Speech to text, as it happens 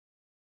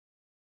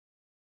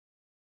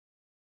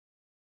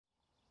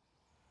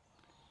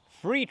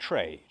Free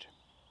trade,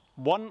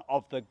 one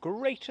of the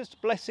greatest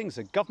blessings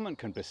a government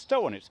can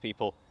bestow on its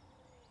people,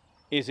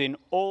 is in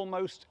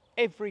almost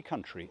every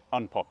country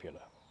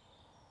unpopular.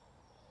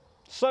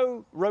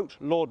 So wrote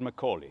Lord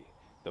Macaulay,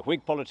 the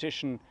Whig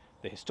politician,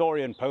 the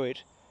historian,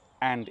 poet,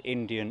 and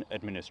Indian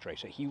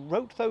administrator. He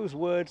wrote those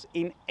words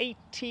in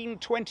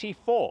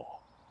 1824.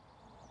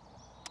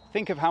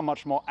 Think of how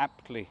much more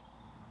aptly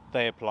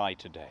they apply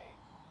today.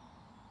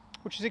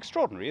 Which is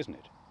extraordinary, isn't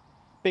it?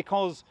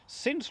 Because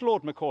since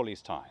Lord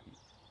Macaulay's time,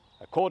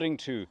 according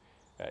to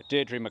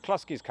Deirdre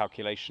McCluskey's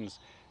calculations,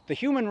 the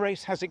human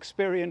race has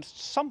experienced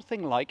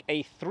something like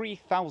a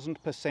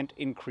 3,000%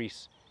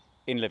 increase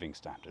in living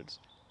standards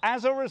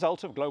as a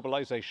result of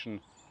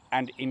globalization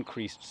and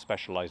increased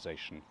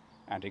specialization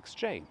and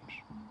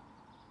exchange.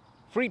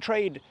 Free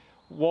trade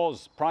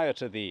was, prior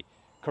to the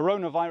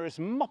coronavirus,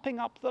 mopping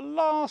up the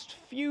last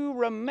few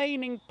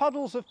remaining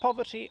puddles of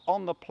poverty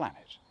on the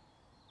planet.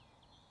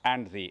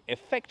 And the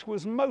effect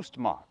was most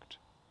marked,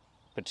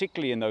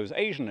 particularly in those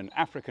Asian and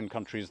African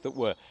countries that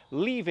were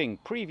leaving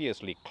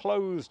previously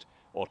closed,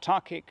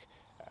 autarkic,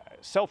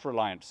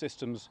 self-reliant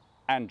systems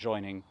and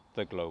joining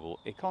the global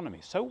economy.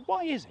 So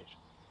why is it,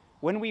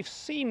 when we've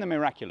seen the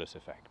miraculous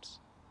effects,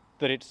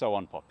 that it's so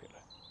unpopular?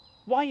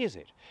 Why is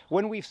it,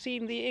 when we've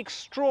seen the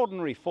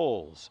extraordinary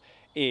falls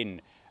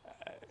in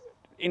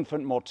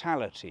infant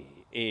mortality,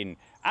 in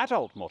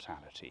adult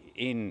mortality,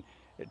 in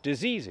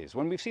diseases,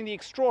 when we've seen the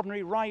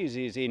extraordinary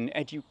rises in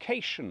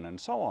education and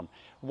so on,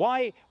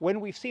 why, when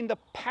we've seen the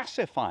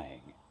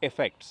pacifying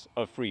effects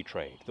of free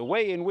trade, the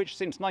way in which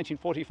since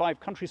 1945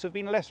 countries have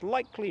been less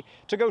likely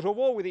to go to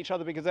war with each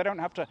other because they don't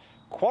have to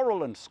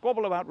quarrel and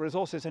squabble about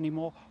resources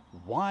anymore,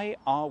 why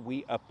are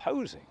we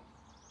opposing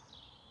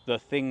the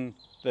thing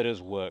that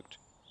has worked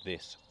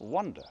this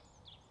wonder?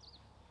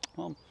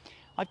 Well,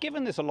 I've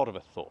given this a lot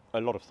of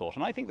thought,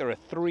 and I think there are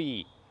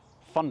three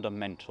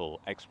fundamental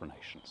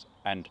explanations,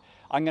 and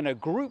I'm going to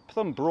group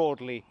them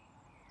broadly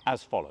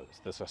as follows.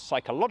 There's a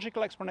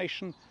psychological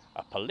explanation,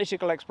 a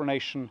political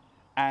explanation,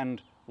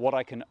 and what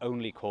I can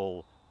only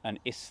call an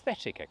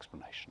aesthetic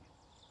explanation.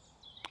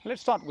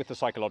 Let's start with the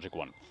psychological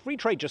one. Free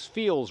trade just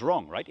feels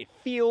wrong, right? It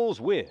feels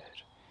weird.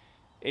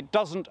 It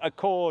doesn't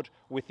accord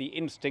with the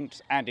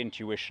instincts and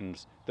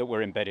intuitions that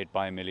were embedded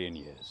by a million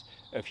years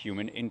of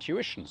human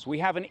intuitions. We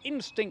have an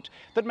instinct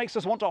that makes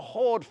us want to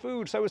hoard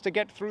food so as to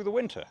get through the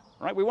winter,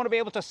 right? We want to be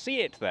able to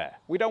see it there.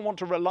 We don't want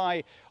to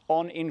rely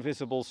on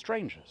invisible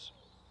strangers.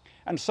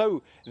 And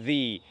so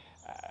the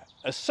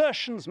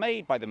assertions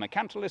made by the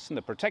mercantilists and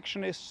the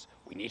protectionists,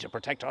 we need to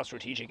protect our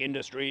strategic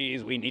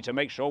industries, we need to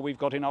make sure we've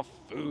got enough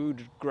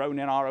food grown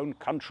in our own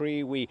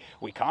country, we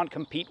can't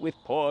compete with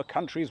poor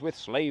countries with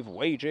slave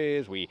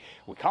wages, we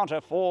can't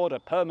afford a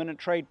permanent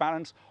trade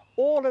balance.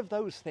 All of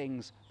those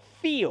things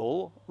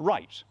feel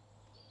right.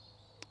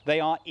 They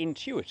are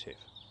intuitive.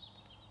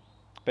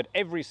 But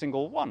every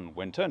single one,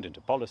 when turned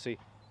into policy,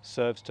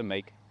 serves to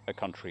make a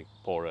country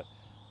poorer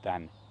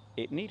than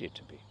it needed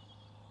to be.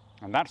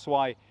 And that's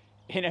why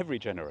in every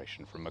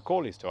generation, from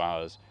Macaulay's to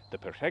ours, the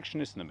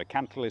protectionists and the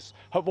mercantilists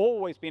have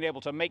always been able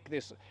to make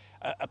this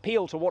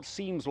appeal to what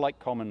seems like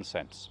common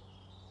sense.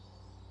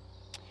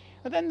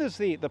 And then there's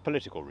the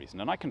political reason,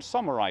 and I can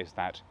summarize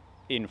that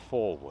in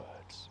 4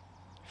 words.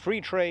 Free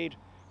trade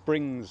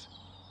brings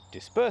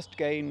dispersed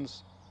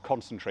gains,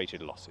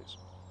 concentrated losses.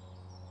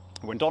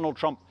 When Donald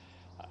Trump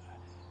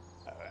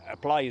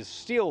applies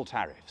steel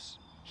tariffs,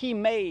 he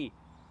may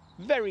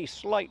very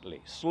slightly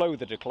slow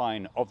the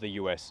decline of the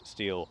US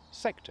steel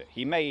sector.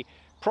 He may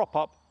prop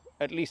up,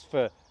 at least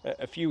for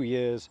a few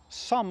years,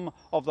 some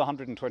of the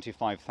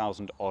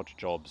 125,000 odd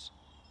jobs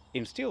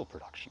in steel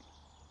production.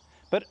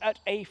 But at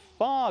a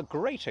far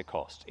greater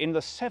cost in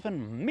the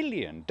 7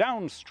 million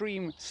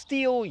downstream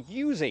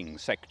steel-using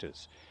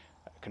sectors,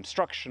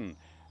 construction,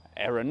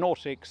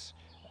 aeronautics,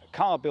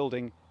 car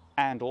building,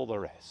 and all the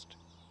rest.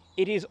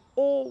 It is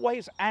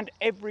always and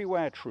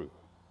everywhere true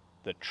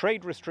that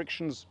trade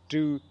restrictions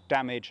do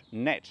damage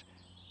net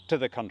to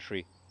the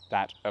country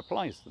that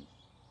applies them.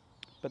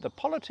 But the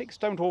politics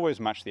don't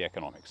always match the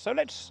economics. So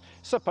let's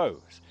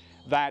suppose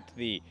that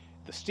the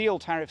steel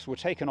tariffs were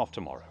taken off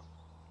tomorrow.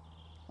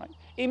 Right?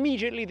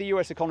 Immediately the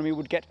US economy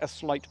would get a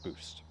slight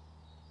boost.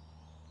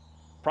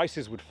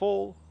 Prices would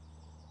fall.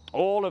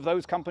 All of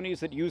those companies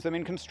that use them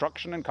in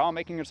construction and car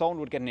making and so on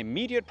would get an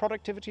immediate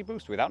productivity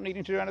boost without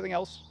needing to do anything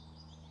else.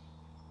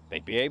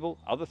 They'd be able,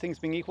 other things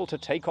being equal, to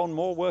take on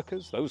more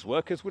workers. Those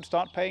workers would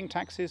start paying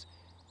taxes.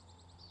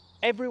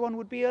 Everyone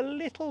would be a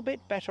little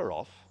bit better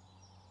off.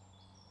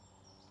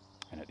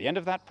 And at the end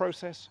of that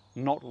process,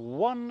 not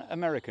one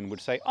American would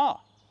say,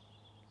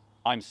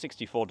 I'm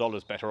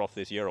 $64 better off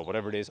this year, or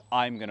whatever it is,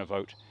 I'm going to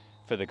vote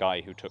for the guy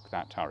who took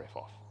that tariff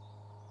off.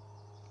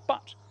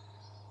 But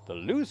the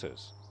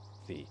losers,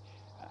 the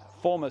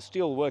former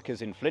steel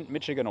workers in Flint,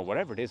 Michigan, or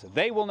wherever it is,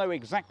 they will know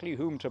exactly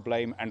whom to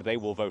blame and they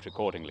will vote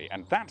accordingly.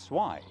 And that's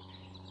why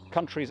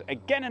countries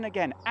again and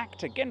again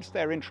act against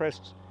their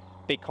interests,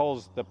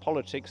 because the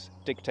politics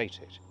dictate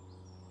it.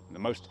 The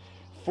most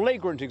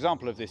flagrant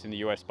example of this in the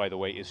US, by the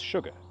way, is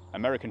sugar.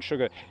 American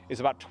sugar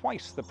is about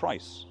twice the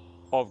price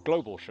of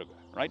global sugar,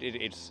 right?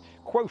 It's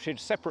quoted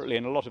separately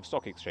in a lot of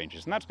stock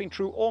exchanges, and that's been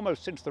true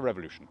almost since the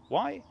revolution.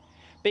 Why?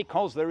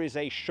 Because there is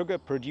a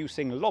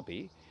sugar-producing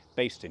lobby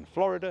based in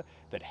Florida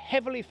that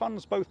heavily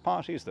funds both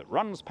parties, that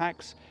runs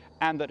PACs,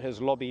 and that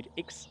has lobbied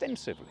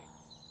extensively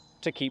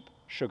to keep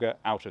sugar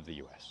out of the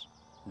US.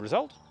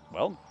 Result?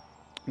 Well,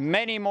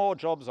 many more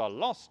jobs are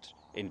lost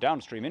in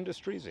downstream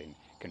industries, in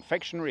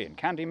confectionery and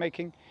candy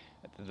making.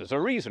 There's a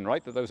reason,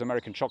 right, that those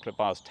American chocolate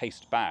bars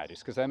taste bad.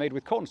 It's because they're made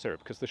with corn syrup,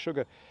 because the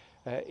sugar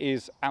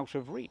is out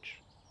of reach.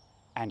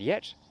 And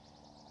yet,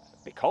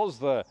 because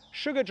the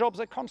sugar jobs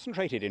are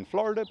concentrated in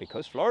Florida,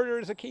 because Florida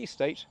is a key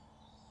state,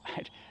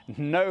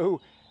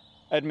 no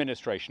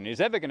administration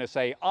is ever going to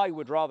say, I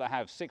would rather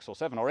have 6 or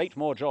 7 or 8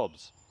 more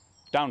jobs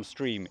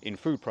downstream in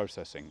food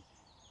processing,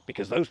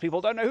 because those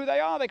people don't know who they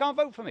are, they can't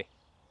vote for me.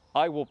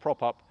 I will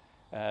prop up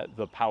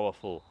the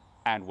powerful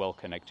and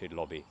well-connected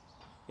lobby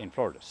in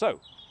Florida. So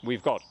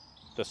we've got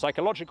the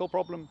psychological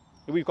problem,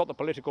 we've got the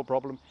political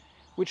problem,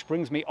 which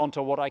brings me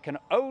onto what I can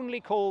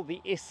only call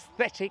the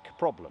aesthetic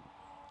problem,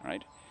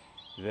 right?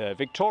 The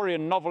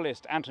Victorian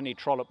novelist Anthony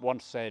Trollope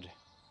once said,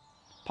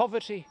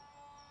 poverty,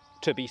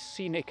 to be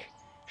scenic,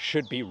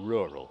 should be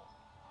rural.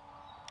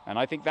 And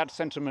I think that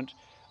sentiment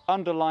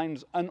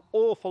underlines an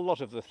awful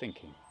lot of the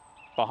thinking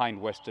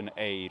behind Western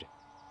aid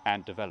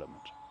and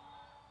development.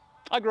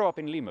 I grew up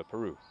in Lima,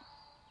 Peru.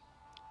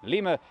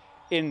 Lima,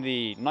 in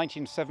the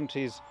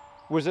 1970s,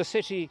 was a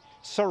city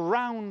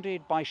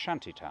surrounded by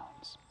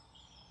shantytowns.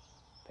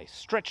 They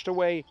stretched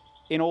away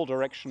in all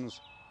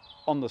directions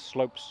on the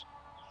slopes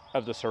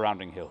of the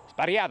surrounding hills.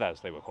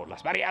 Barriadas, they were called,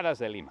 Las Barriadas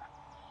de Lima.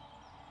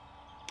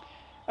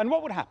 And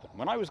what would happen?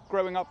 When I was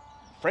growing up,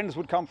 friends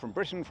would come from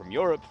Britain, from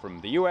Europe, from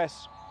the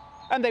US,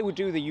 and they would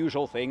do the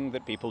usual thing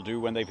that people do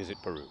when they visit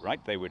Peru, right?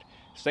 They would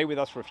stay with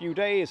us for a few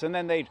days, and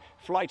then they'd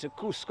fly to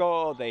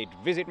Cusco, they'd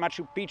visit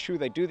Machu Picchu,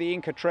 they'd do the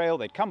Inca Trail,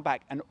 they'd come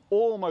back, and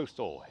almost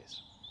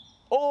always,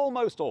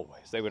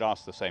 they would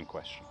ask the same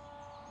question.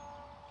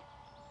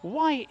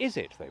 Why is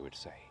it, they would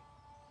say,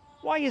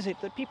 why is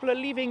it that people are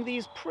leaving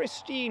these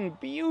pristine,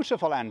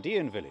 beautiful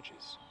Andean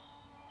villages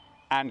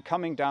and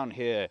coming down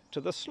here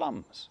to the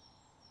slums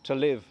to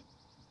live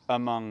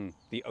among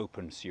the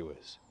open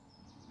sewers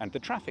and the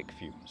traffic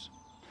fumes?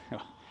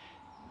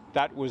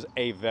 That was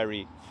a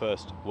very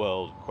first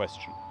world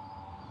question.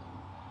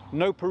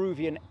 No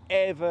Peruvian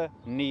ever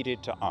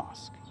needed to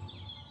ask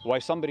why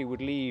somebody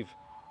would leave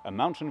a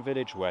mountain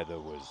village where there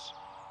was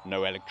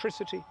no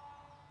electricity,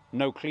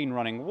 no clean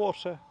running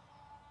water,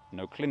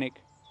 no clinic,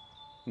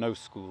 no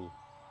school,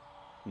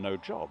 no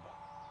job.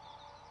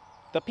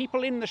 The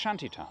people in the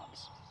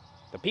shantytowns,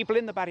 the people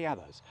in the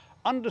barriadas,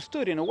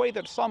 understood in a way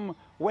that some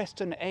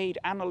Western aid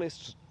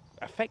analysts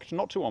affect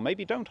not to, or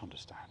maybe don't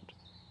understand,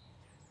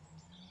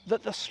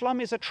 that the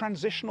slum is a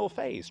transitional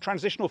phase,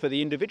 transitional for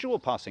the individual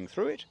passing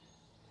through it,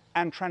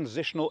 and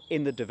transitional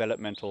in the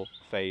developmental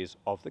phase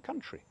of the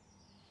country.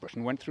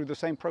 Britain went through the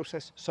same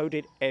process, so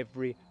did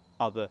every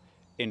other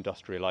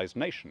industrialized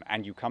nation,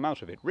 and you come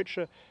out of it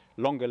richer,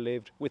 longer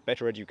lived, with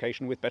better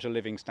education, with better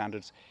living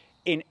standards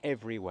in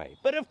every way.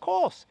 But of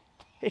course,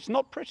 it's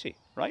not pretty,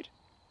 right?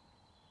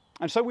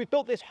 And so we've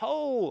built this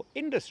whole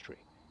industry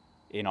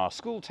in our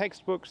school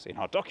textbooks, in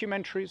our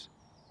documentaries,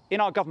 in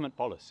our government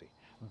policy,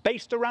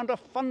 based around a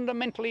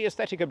fundamentally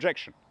aesthetic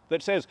objection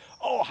that says,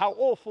 oh, how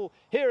awful,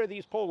 here are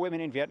these poor women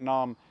in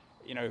Vietnam,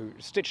 you know,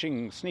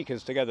 stitching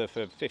sneakers together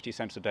for 50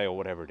 cents a day or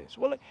whatever it is.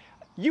 Well,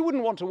 you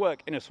wouldn't want to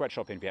work in a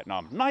sweatshop in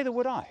Vietnam, neither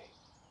would I.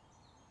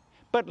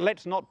 But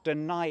let's not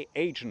deny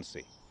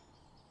agency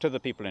to the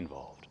people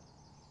involved.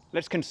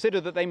 Let's consider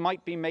that they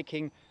might be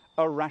making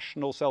a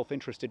rational,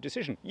 self-interested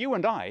decision. You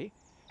and I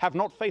have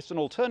not faced an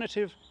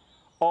alternative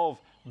of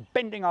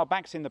bending our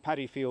backs in the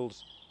paddy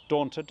fields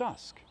dawn to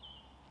dusk.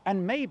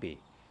 And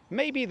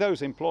maybe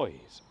those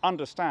employees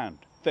understand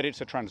that it's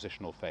a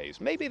transitional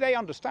phase. Maybe they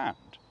understand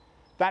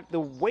that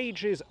the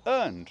wages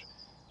earned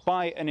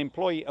by an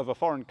employee of a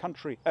foreign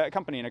country,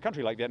 company in a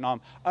country like Vietnam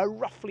are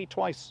roughly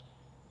twice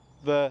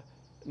the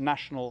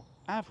national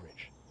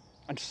average.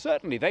 And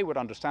certainly they would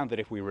understand that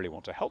if we really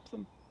want to help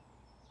them,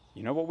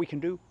 you know what we can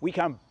do? We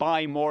can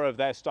buy more of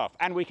their stuff,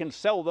 and we can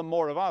sell them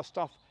more of our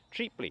stuff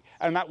cheaply,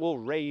 and that will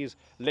raise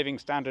living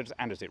standards,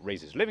 and as it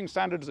raises living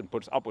standards and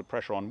puts upward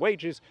pressure on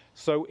wages,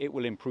 so it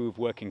will improve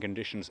working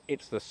conditions.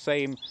 It's the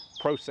same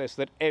process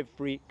that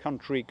every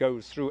country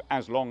goes through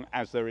as long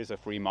as there is a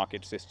free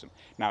market system.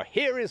 Now,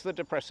 here is the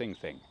depressing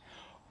thing.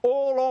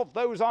 All of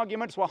those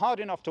arguments were hard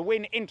enough to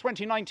win in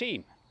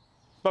 2019,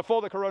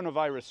 before the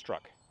coronavirus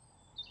struck.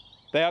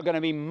 They are going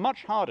to be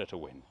much harder to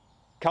win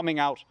coming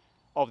out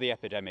of the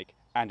epidemic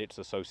and its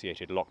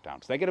associated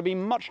lockdowns. They're going to be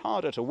much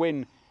harder to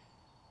win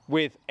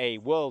with a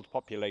world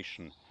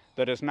population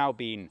that has now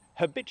been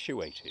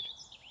habituated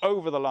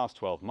over the last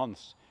 12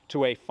 months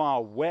to a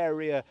far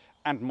warier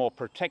and more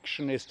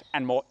protectionist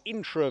and more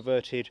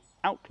introverted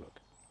outlook.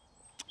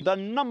 The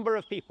number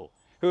of people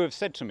who have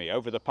said to me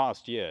over the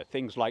past year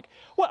things like,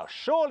 well,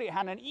 surely,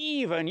 Hannan,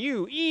 even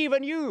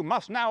you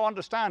must now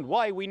understand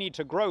why we need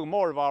to grow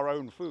more of our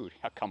own food.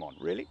 Come on,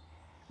 really?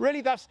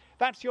 Really, that's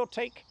your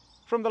take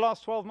from the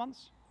last 12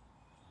 months?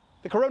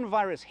 The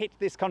coronavirus hit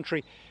this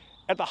country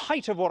at the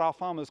height of what our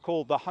farmers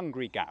call the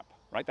hungry gap,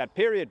 right? That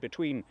period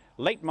between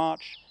late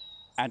March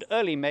and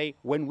early May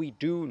when we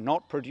do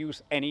not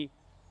produce any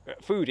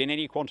food in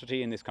any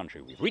quantity in this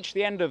country. We've reached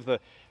the end of the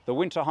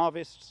winter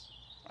harvests.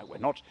 Right? We're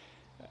not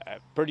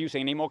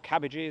producing any more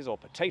cabbages or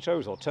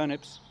potatoes or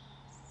turnips.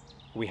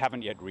 We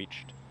haven't yet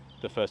reached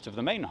the first of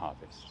the main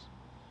harvests.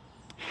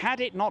 Had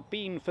it not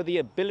been for the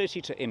ability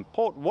to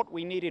import what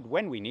we needed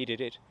when we needed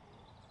it,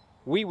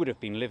 we would have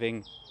been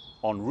living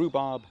on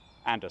rhubarb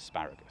and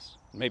asparagus,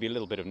 maybe a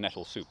little bit of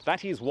nettle soup.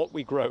 That is what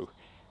we grow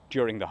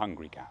during the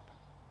hungry gap.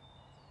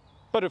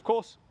 But of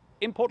course,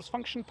 imports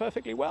function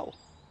perfectly well.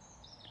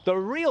 The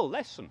real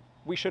lesson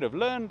we should have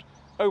learned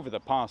over the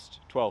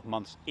past 12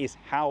 months is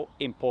how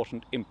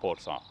important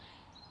imports are.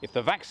 If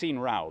the vaccine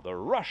row, the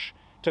rush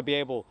to be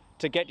able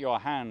to get your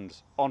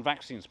hands on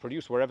vaccines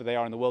produced wherever they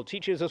are in the world,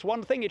 teaches us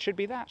one thing, it should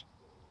be that.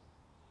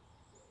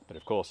 But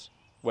of course,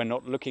 we're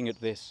not looking at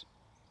this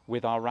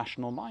with our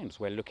rational minds.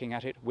 We're looking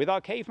at it with our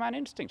caveman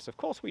instincts. Of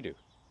course we do.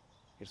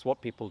 It's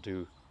what people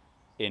do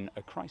in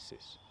a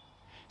crisis.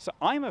 So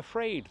I'm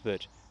afraid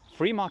that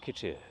free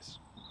marketeers,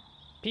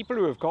 people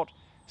who have got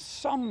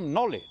some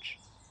knowledge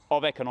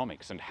of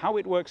economics and how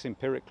it works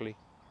empirically,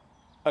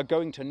 are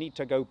going to need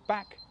to go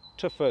back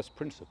to first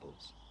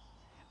principles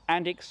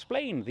and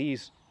explain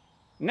these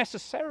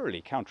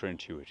necessarily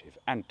counterintuitive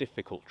and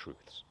difficult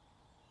truths.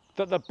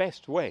 That the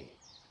best way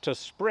to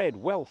spread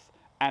wealth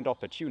and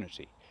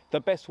opportunity, the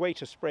best way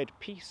to spread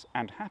peace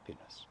and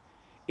happiness,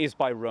 is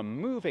by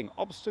removing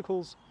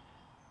obstacles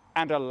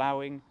and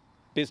allowing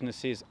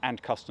businesses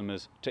and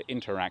customers to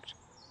interact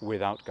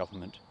without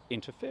government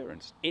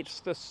interference. It's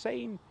the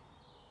same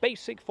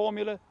basic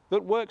formula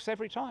that works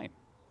every time.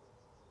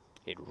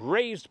 It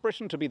raised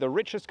Britain to be the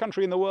richest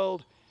country in the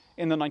world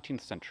in the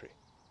 19th century.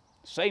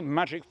 Same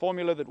magic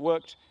formula that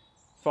worked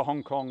for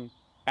Hong Kong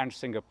and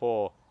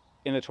Singapore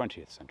in the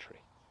 20th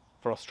century,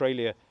 for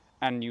Australia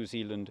and New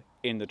Zealand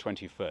in the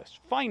 21st.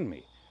 Find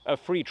me a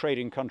free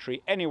trading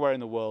country anywhere in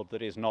the world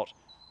that is not,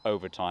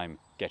 over time,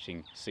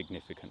 getting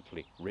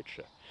significantly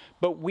richer.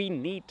 But we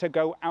need to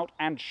go out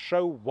and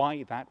show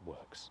why that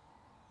works,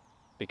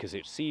 because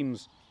it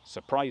seems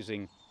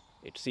surprising,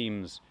 it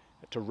seems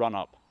to run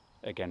up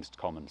against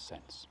common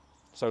sense.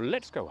 So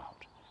let's go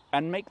out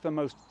and make the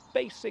most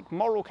basic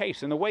moral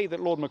case in the way that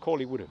Lord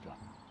Macaulay would have done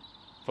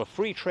for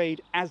free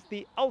trade as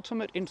the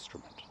ultimate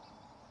instrument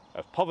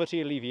of poverty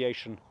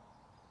alleviation,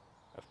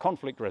 of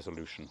conflict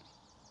resolution,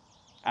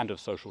 and of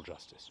social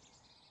justice.